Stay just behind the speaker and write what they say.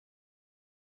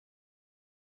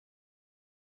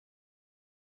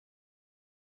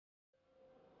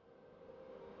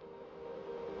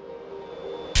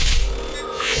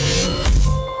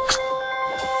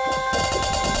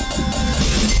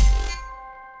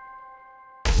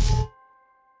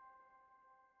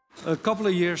A couple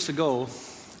of years ago,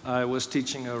 I was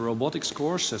teaching a robotics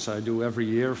course, as I do every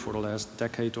year for the last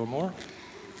decade or more.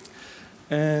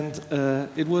 And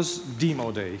it was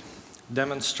demo day,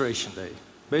 demonstration day.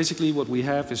 Basically, what we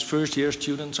have is first-year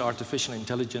students, artificial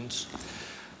intelligence.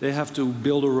 They have to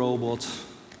build a robot,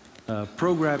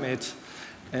 program it,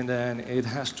 and then it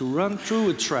has to run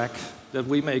through a track that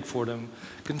we make for them,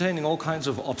 containing all kinds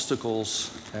of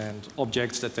obstacles and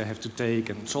objects that they have to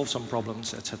take and solve some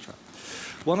problems, etc.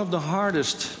 One of the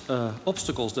hardest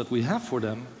obstacles that we have for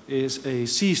them is a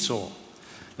seesaw.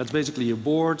 That's basically a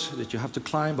board that you have to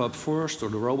climb up first, or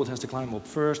the robot has to climb up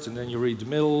first, and then you reach the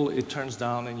middle, it turns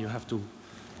down, and you have to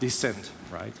descend,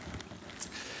 right?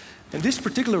 And this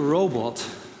particular robot,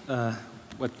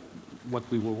 what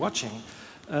we were watching,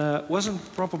 wasn't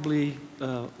properly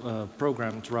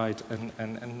programmed right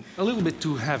and a little bit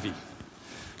too heavy.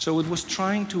 So it was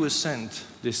trying to ascend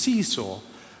the seesaw,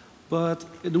 but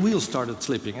the wheels started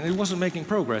slipping and it wasn't making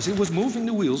progress. It was moving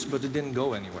the wheels, but it didn't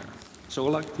go anywhere. So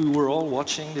like we were all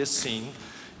watching this scene,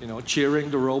 you know,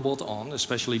 cheering the robot on,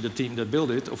 especially the team that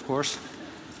built it, of course.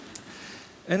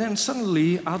 And then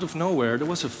suddenly, out of nowhere, there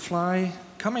was a fly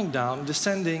coming down,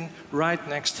 descending right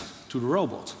next to the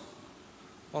robot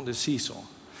on the seesaw.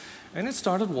 And it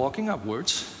started walking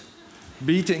upwards,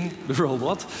 beating the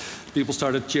robot. People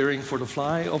started cheering for the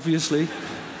fly, obviously.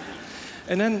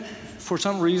 And then, for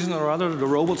some reason or other, the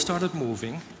robot started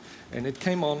moving, and it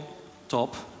came on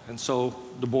top, and so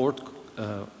the board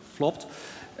flopped.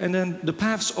 And then the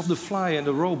paths of the fly and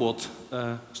the robot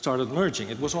started merging.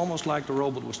 It was almost like the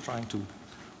robot was trying to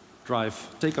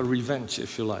take a revenge,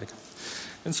 if you like.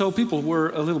 And so people were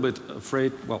a little bit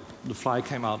afraid. Well, the fly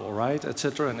came out all right,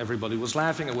 etc., and everybody was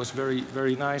laughing. It was a very,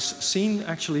 very nice scene,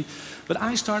 actually. But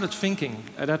I started thinking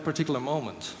at that particular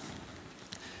moment,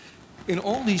 in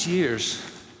all these years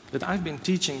that I've been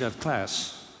teaching that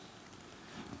class,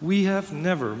 we have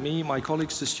never, me, my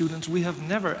colleagues, the students, we have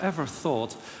never ever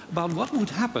thought about what would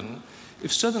happen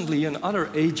if suddenly another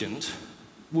agent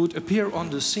would appear on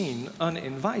the scene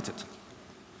uninvited.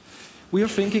 We are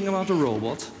thinking about the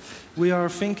robot. We are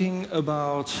thinking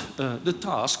about the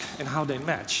task and how they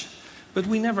match. But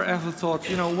we never ever thought,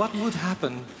 you know, what would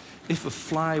happen if a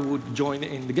fly would join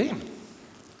in the game?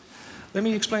 Let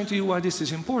me explain to you why this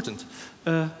is important.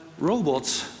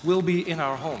 Robots will be in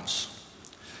our homes.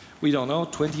 We don't know,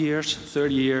 20 years,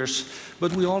 30 years,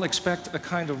 but we all expect a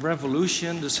kind of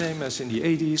revolution, the same as in the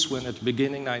 80s, when at the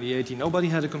beginning, 1980, nobody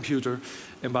had a computer,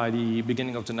 and by the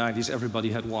beginning of the 90s, everybody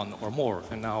had one or more,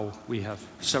 and now we have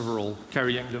several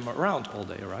carrying them around all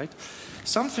day, right?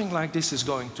 Something like this is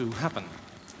going to happen.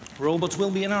 Robots will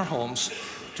be in our homes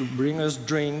to bring us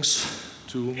drinks,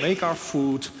 to make our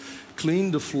food,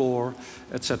 clean the floor,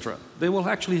 etc. They will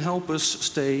actually help us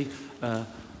stay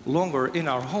longer in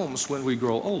our homes when we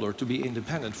grow older, to be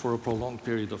independent for a prolonged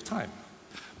period of time.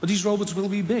 But these robots will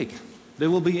be big. They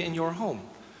will be in your home.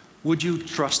 Would you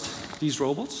trust these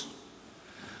robots?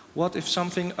 What if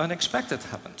something unexpected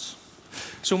happens?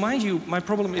 So mind you, my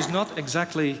problem is not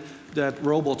exactly that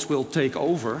robots will take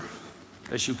over,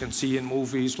 as you can see in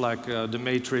movies like The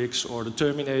Matrix or The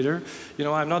Terminator. You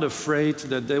know, I'm not afraid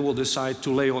that they will decide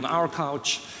to lay on our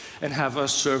couch and have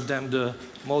us serve them the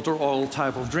motor oil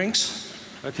type of drinks.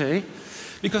 Okay?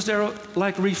 Because they're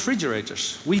like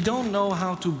refrigerators. We don't know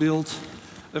how to build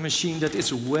a machine that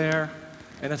is aware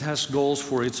and that has goals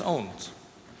for its own.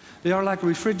 They are like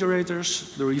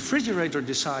refrigerators. The refrigerator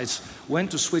decides when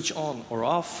to switch on or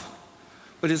off,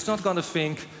 but it's not going to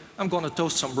think, I'm going to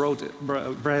toast some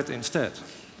bread instead,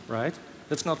 right?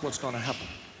 That's not what's going to happen.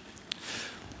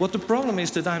 What the problem is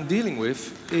that I'm dealing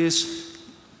with is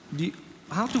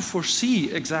how to foresee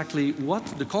exactly what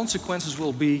the consequences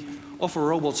will be of a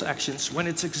robot's actions when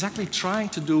it's exactly trying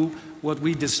to do what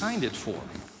we designed it for.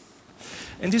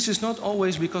 And this is not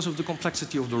always because of the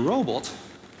complexity of the robot,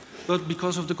 but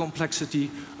because of the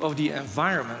complexity of the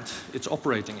environment it's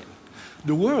operating in.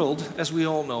 The world, as we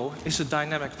all know, is a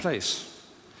dynamic place.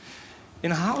 In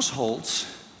households,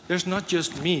 there's not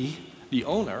just me, the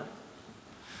owner,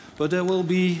 but there will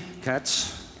be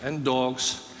cats and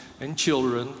dogs and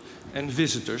children and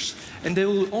visitors, and they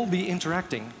will all be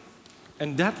interacting.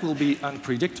 And that will be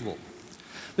unpredictable.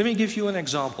 Let me give you an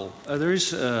example. There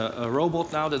is a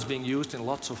robot now that's being used in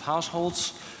lots of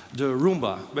households, the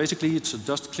Roomba. Basically, it's a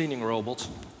dust cleaning robot.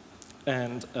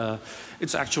 And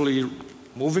it's actually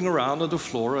moving around on the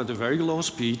floor at a very low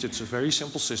speed. It's a very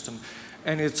simple system.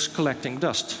 And it's collecting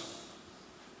dust.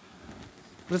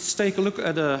 Let's take a look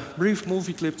at a brief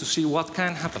movie clip to see what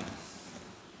can happen.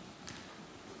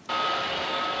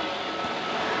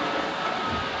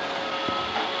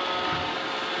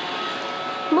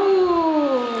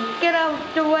 Move! Get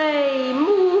out the way!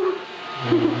 Move!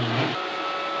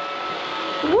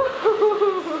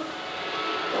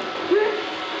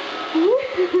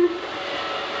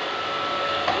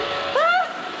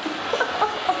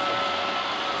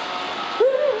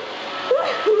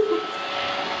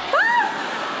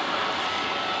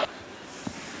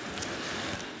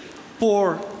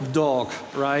 Poor dog,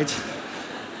 right?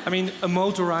 I mean, a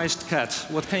motorized cat,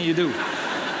 what can you do?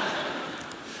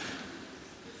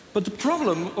 But the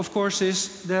problem, of course,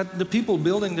 is that the people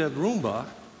building that Roomba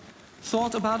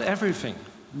thought about everything.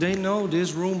 They know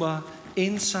this Roomba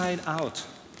inside out.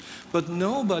 But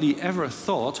nobody ever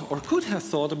thought, or could have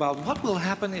thought, about what will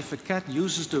happen if a cat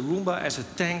uses the Roomba as a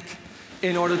tank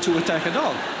in order to attack a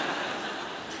dog.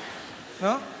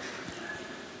 No?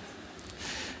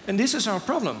 And this is our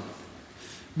problem.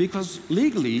 Because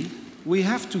legally, we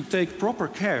have to take proper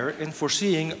care in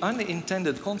foreseeing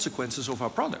unintended consequences of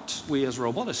our products, we as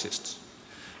roboticists.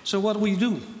 So what do we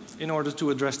do in order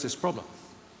to address this problem?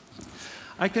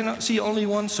 I can see only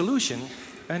one solution,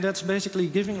 and that's basically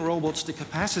giving robots the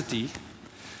capacity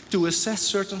to assess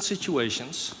certain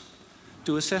situations,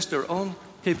 to assess their own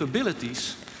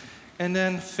capabilities, and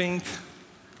then think,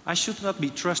 I should not be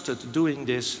trusted doing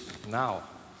this now.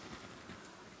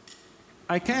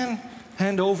 I can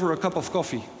hand over a cup of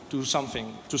coffee to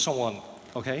someone,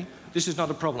 okay? This is not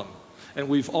a problem. And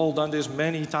we've all done this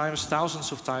many times,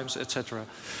 thousands of times, etc.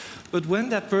 But when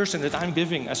that person that I'm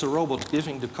giving, as a robot,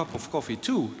 giving the cup of coffee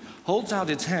to, holds out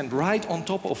its hand right on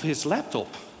top of his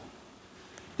laptop,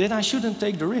 then I shouldn't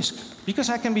take the risk. Because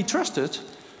I can be trusted,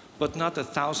 but not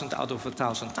 1,000 out of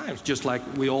 1,000 times. Just like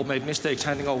we all made mistakes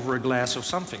handing over a glass of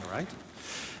something, right?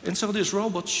 And so this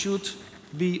robot should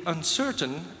be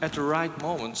uncertain at the right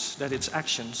moments that its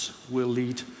actions will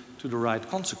lead to the right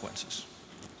consequences.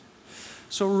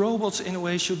 So robots, in a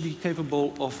way, should be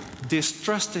capable of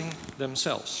distrusting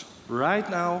themselves. Right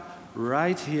now,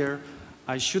 right here,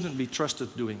 I shouldn't be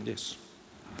trusted doing this.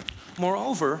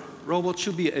 Moreover, robots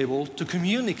should be able to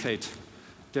communicate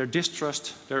their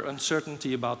distrust, their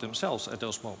uncertainty about themselves at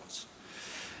those moments.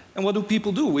 And what do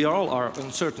people do? We all are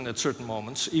uncertain at certain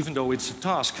moments, even though it's a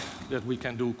task that we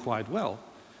can do quite well.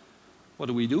 What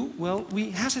do? Well,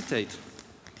 we hesitate.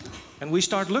 And we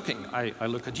start looking. I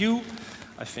look at you.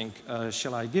 I think,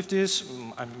 shall I give this?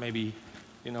 I'm maybe,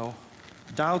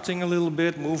 doubting a little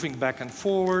bit, moving back and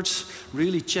forwards,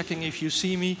 really checking if you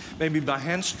see me. Maybe my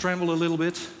hands tremble a little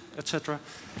bit, etc.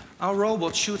 Our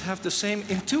robots should have the same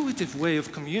intuitive way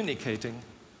of communicating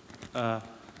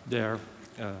their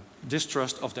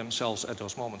distrust of themselves at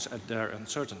those moments, at their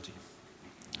uncertainty.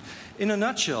 In a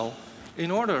nutshell,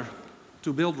 in order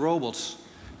to build robots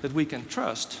that we can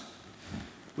trust,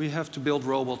 we have to build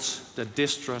robots that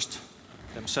distrust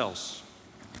themselves.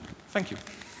 Thank you.